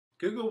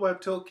Google Web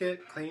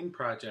Toolkit Clean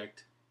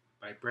Project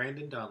by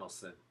Brandon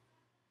Donaldson.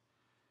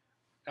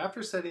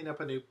 After setting up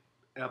a new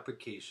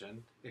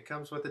application, it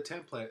comes with a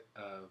template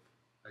of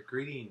a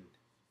greeting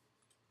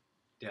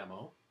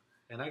demo,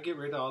 and I get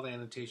rid of all the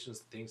annotations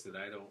and things that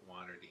I don't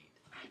want or need.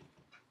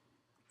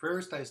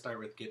 First, I start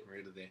with getting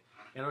rid of the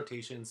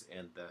annotations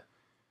and the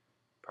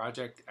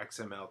project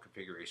XML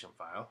configuration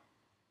file.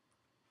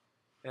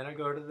 Then I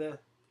go to the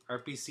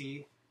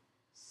RPC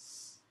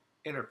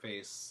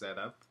interface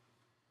setup,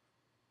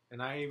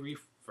 and I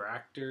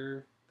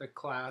refactor the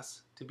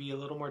class to be a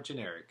little more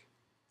generic.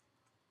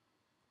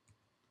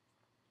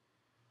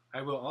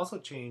 I will also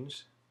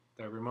change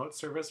the remote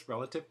service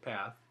relative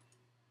path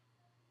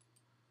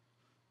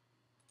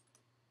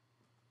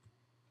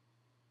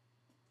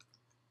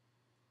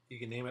You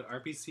can name it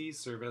RPC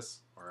service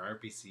or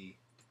RPC,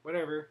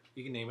 whatever.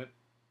 You can name it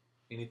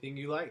anything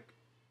you like.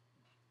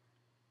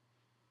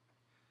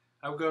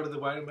 I will go to the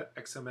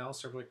XML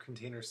servlet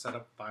container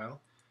setup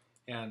file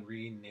and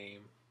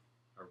rename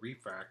or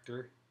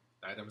refactor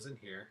the items in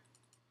here.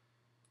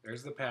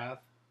 There's the path.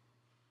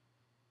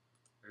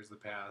 There's the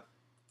path.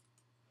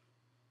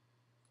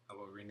 I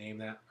will rename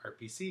that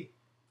RPC.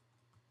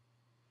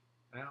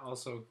 And I'll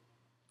also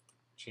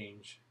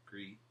change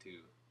greet to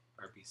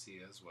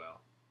RPC as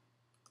well.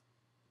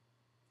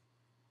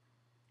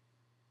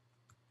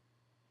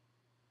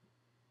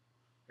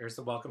 There's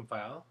the welcome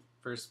file,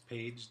 first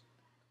page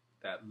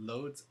that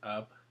loads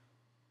up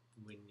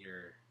when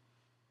your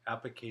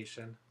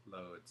application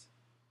loads.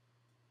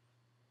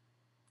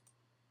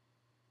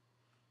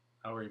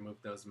 I'll remove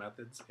those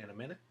methods in a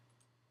minute.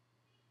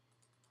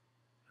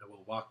 I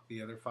will walk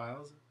the other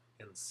files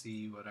and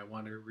see what I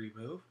want to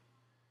remove.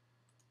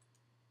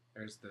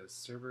 There's the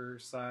server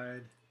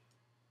side.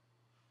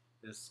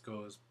 This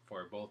goes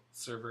for both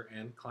server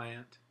and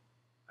client.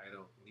 I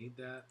don't need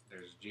that.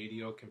 There's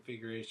JDO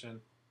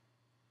configuration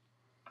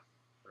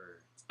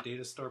for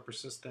data store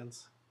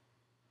persistence,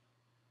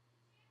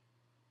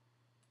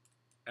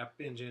 App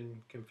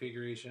Engine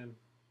configuration,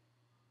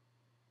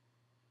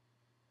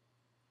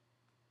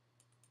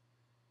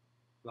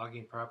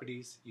 logging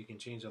properties. You can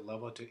change the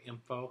level to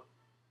info.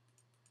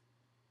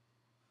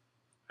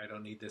 I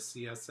don't need the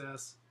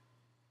CSS.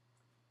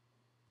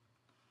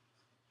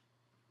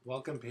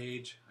 Welcome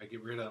page. I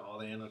get rid of all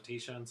the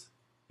annotations.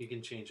 You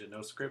can change a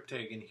no script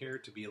tag in here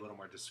to be a little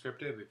more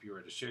descriptive if you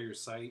were to share your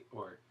site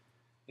or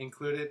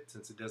include it.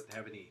 Since it doesn't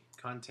have any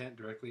content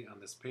directly on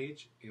this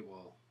page, it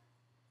will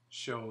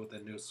show the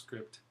no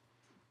script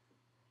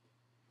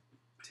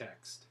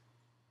text.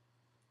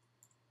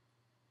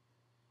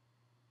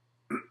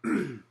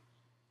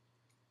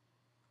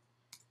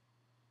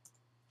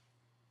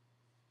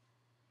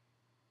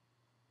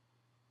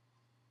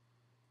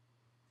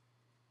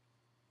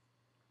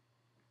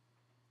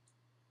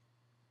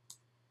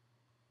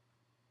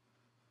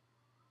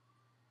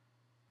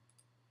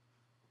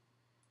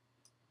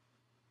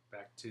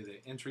 Back to the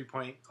entry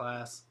point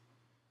class,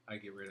 I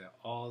get rid of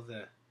all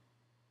the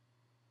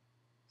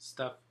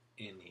stuff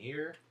in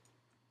here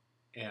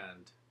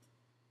and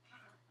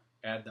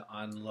add the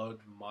onload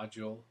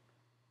module.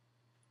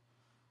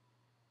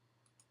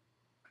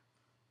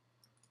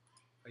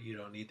 You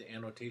don't need the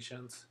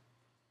annotations.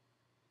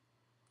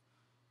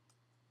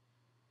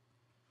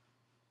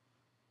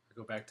 I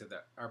go back to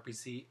the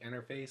RPC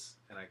interface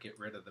and I get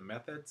rid of the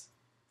methods.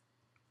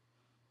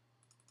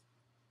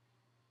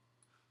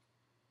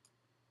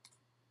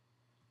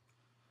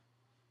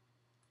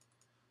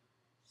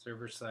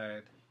 Server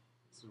side,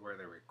 this is where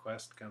the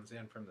request comes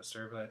in from the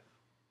servlet.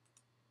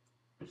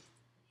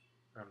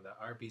 From the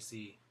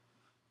RPC,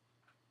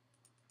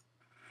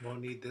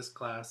 won't need this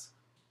class,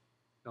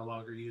 no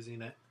longer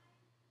using it.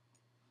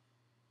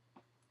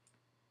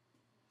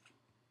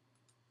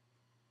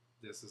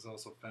 This is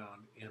also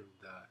found in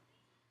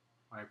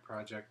my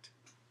project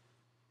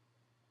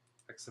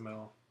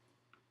XML.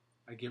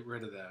 I get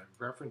rid of the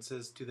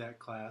references to that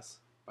class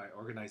by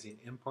organizing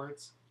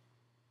imports.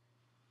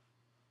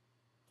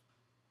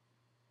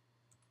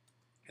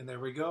 And there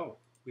we go.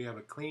 We have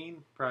a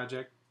clean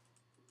project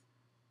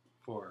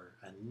for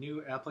a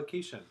new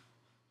application.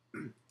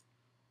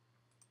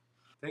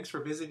 Thanks for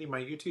visiting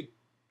my YouTube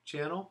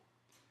channel.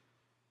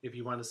 If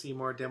you want to see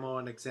more demo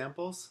and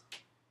examples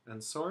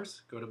and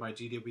source, go to my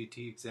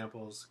GWT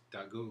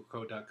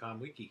examples.googlecode.com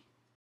wiki.